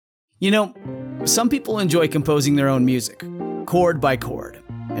You know, some people enjoy composing their own music, chord by chord,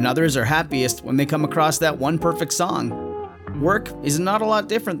 and others are happiest when they come across that one perfect song. Work is not a lot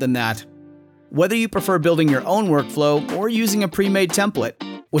different than that. Whether you prefer building your own workflow or using a pre-made template,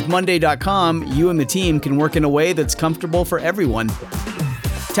 with Monday.com, you and the team can work in a way that's comfortable for everyone.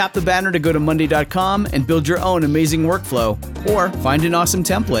 Tap the banner to go to Monday.com and build your own amazing workflow, or find an awesome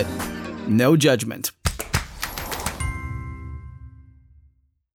template. No judgment.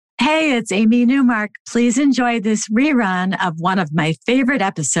 Hey, it's Amy Newmark. Please enjoy this rerun of one of my favorite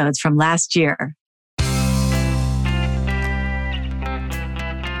episodes from last year.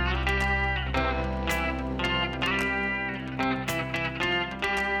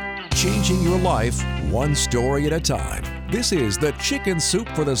 Changing your life one story at a time. This is the Chicken Soup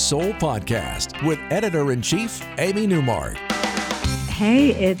for the Soul podcast with Editor-in-Chief Amy Newmark.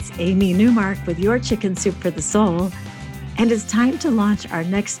 Hey, it's Amy Newmark with your Chicken Soup for the Soul. And it's time to launch our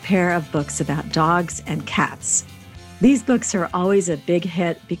next pair of books about dogs and cats. These books are always a big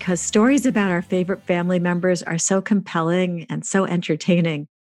hit because stories about our favorite family members are so compelling and so entertaining.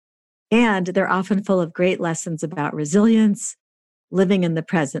 And they're often full of great lessons about resilience, living in the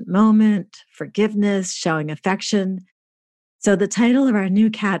present moment, forgiveness, showing affection. So the title of our new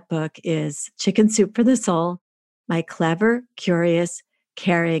cat book is Chicken Soup for the Soul, My Clever, Curious,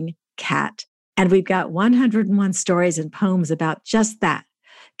 Caring Cat. And we've got 101 stories and poems about just that,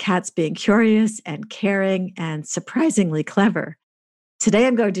 cats being curious and caring and surprisingly clever. Today,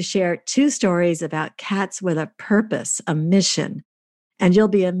 I'm going to share 2 stories about cats with a purpose, a mission, and you'll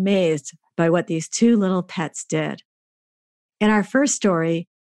be amazed by what these 2 little pets did. In our first story,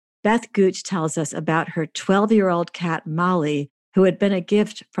 Beth Gooch tells us about her 12-year-old cat, Molly, who had been a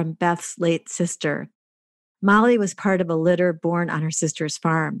gift from Beth's late sister. Molly was part of a litter born on her sister's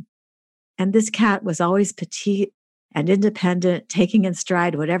farm. And this cat was always petite and independent, taking in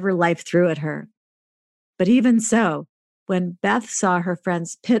stride whatever life threw at her. But even so, when Beth saw her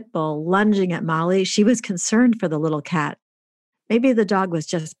friend's pit bull lunging at Molly, she was concerned for the little cat. Maybe the dog was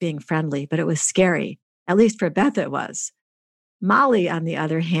just being friendly, but it was scary. At least for Beth it was. Molly, on the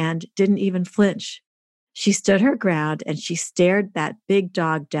other hand, didn't even flinch. She stood her ground and she stared that big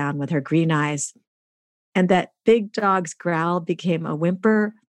dog down with her green eyes. And that big dog's growl became a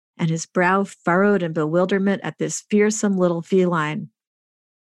whimper, and his brow furrowed in bewilderment at this fearsome little feline.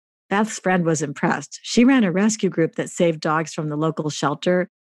 Beth's friend was impressed. She ran a rescue group that saved dogs from the local shelter,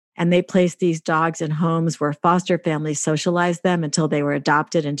 and they placed these dogs in homes where foster families socialized them until they were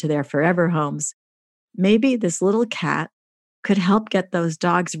adopted into their forever homes. Maybe this little cat could help get those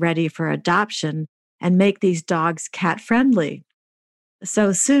dogs ready for adoption and make these dogs cat-friendly.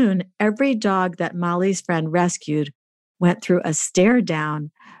 So soon, every dog that Molly's friend rescued went through a stare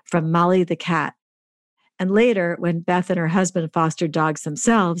down from Molly the cat. And later, when Beth and her husband fostered dogs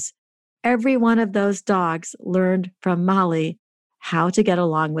themselves, every one of those dogs learned from Molly how to get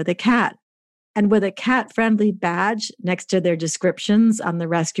along with a cat. And with a cat-friendly badge next to their descriptions on the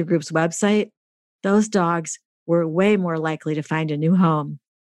rescue group's website, those dogs were way more likely to find a new home.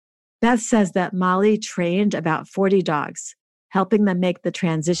 Beth says that Molly trained about 40 dogs, helping them make the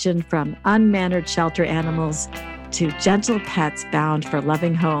transition from unmannered shelter animals to gentle pets bound for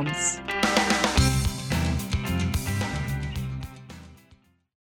loving homes.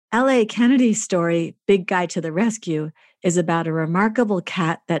 L.A. Kennedy's story, Big Guy to the Rescue, is about a remarkable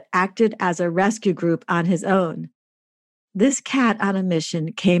cat that acted as a rescue group on his own. This cat on a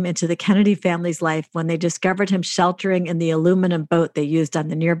mission came into the Kennedy family's life when they discovered him sheltering in the aluminum boat they used on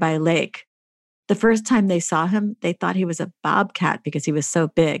the nearby lake. The first time they saw him, they thought he was a bobcat because he was so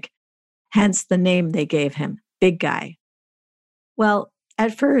big, hence the name they gave him, Big Guy. Well,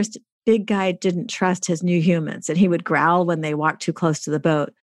 at first, Big Guy didn't trust his new humans, and he would growl when they walked too close to the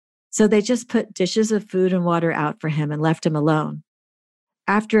boat. So they just put dishes of food and water out for him and left him alone.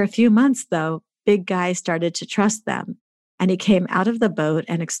 After a few months, though, Big Guy started to trust them, and he came out of the boat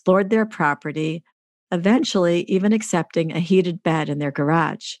and explored their property, eventually even accepting a heated bed in their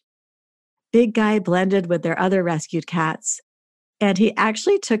garage. Big Guy blended with their other rescued cats, and he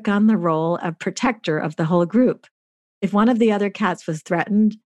actually took on the role of protector of the whole group. If one of the other cats was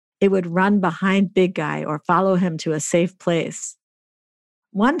threatened, it would run behind Big Guy or follow him to a safe place.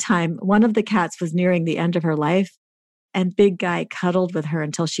 One time, one of the cats was nearing the end of her life, and Big Guy cuddled with her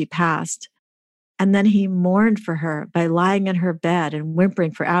until she passed. And then he mourned for her by lying in her bed and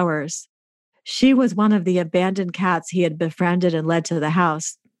whimpering for hours. She was one of the abandoned cats he had befriended and led to the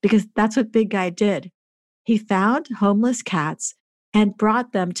house, because that's what Big Guy did. He found homeless cats and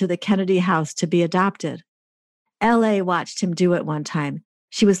brought them to the Kennedy house to be adopted. L.A. watched him do it one time.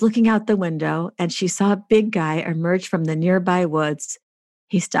 She was looking out the window and she saw Big Guy emerge from the nearby woods.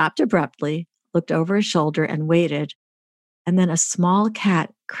 He stopped abruptly, looked over his shoulder, and waited. And then a small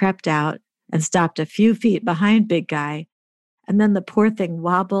cat crept out and stopped a few feet behind Big Guy. And then the poor thing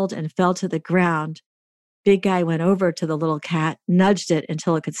wobbled and fell to the ground. Big Guy went over to the little cat, nudged it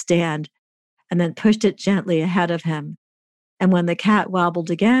until it could stand, and then pushed it gently ahead of him. And when the cat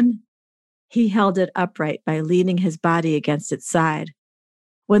wobbled again, he held it upright by leaning his body against its side.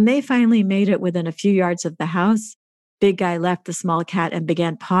 When they finally made it within a few yards of the house, Big Guy left the small cat and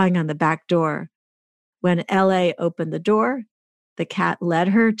began pawing on the back door. When L.A. opened the door, the cat led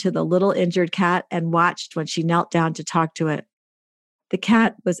her to the little injured cat and watched when she knelt down to talk to it. The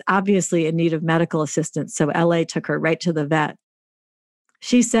cat was obviously in need of medical assistance, so L.A. took her right to the vet.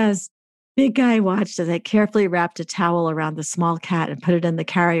 She says, Big Guy watched as I carefully wrapped a towel around the small cat and put it in the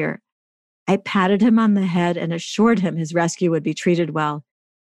carrier. I patted him on the head and assured him his rescue would be treated well.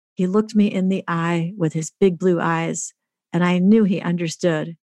 He looked me in the eye with his big blue eyes, and I knew he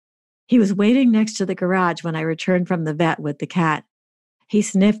understood. He was waiting next to the garage when I returned from the vet with the cat. He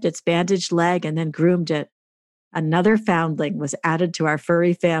sniffed its bandaged leg and then groomed it. Another foundling was added to our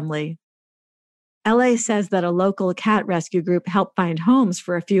furry family. L.A. says that a local cat rescue group helped find homes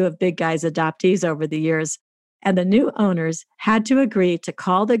for a few of Big Guy's adoptees over the years, and the new owners had to agree to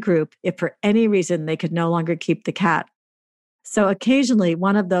call the group if for any reason they could no longer keep the cat. So occasionally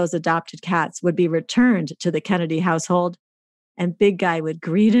one of those adopted cats would be returned to the Kennedy household, and Big Guy would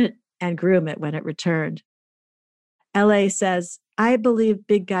greet it and groom it when it returned. L.A. says, I believe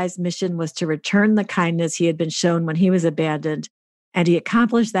Big Guy's mission was to return the kindness he had been shown when he was abandoned, and he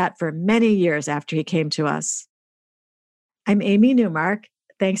accomplished that for many years after he came to us. I'm Amy Newmark.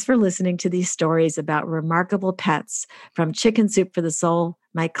 Thanks for listening to these stories about remarkable pets from Chicken Soup for the Soul,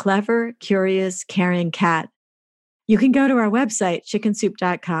 my clever, curious, caring cat. You can go to our website,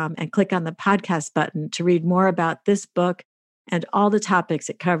 chickensoup.com, and click on the podcast button to read more about this book and all the topics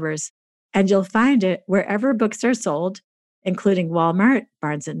it covers. And you'll find it wherever books are sold, including Walmart,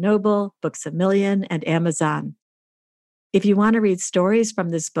 Barnes & Noble, Books A Million, and Amazon. If you want to read stories from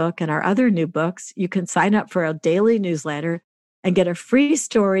this book and our other new books, you can sign up for a daily newsletter and get a free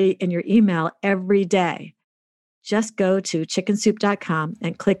story in your email every day. Just go to chickensoup.com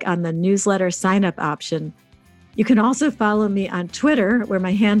and click on the newsletter sign-up option. You can also follow me on Twitter, where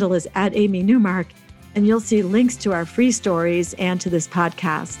my handle is @AmyNewmark, and you'll see links to our free stories and to this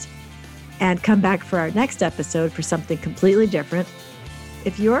podcast. And come back for our next episode for something completely different.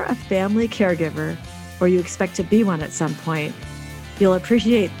 If you're a family caregiver, or you expect to be one at some point, you'll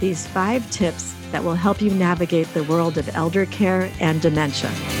appreciate these 5 tips that will help you navigate the world of elder care and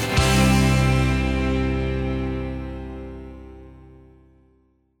dementia.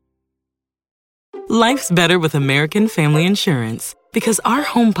 Life's better with American Family Insurance because our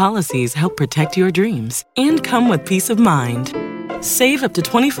home policies help protect your dreams and come with peace of mind. Save up to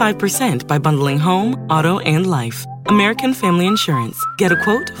 25% by bundling home, auto, and life. American Family Insurance. Get a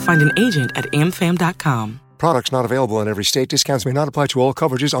quote, find an agent at amfam.com. Products not available in every state. Discounts may not apply to all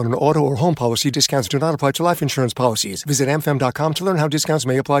coverages on an auto or home policy. Discounts do not apply to life insurance policies. Visit amfam.com to learn how discounts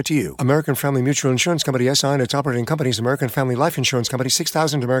may apply to you. American Family Mutual Insurance Company, SI, and its operating companies, American Family Life Insurance Company,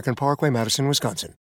 6000 American Parkway, Madison, Wisconsin.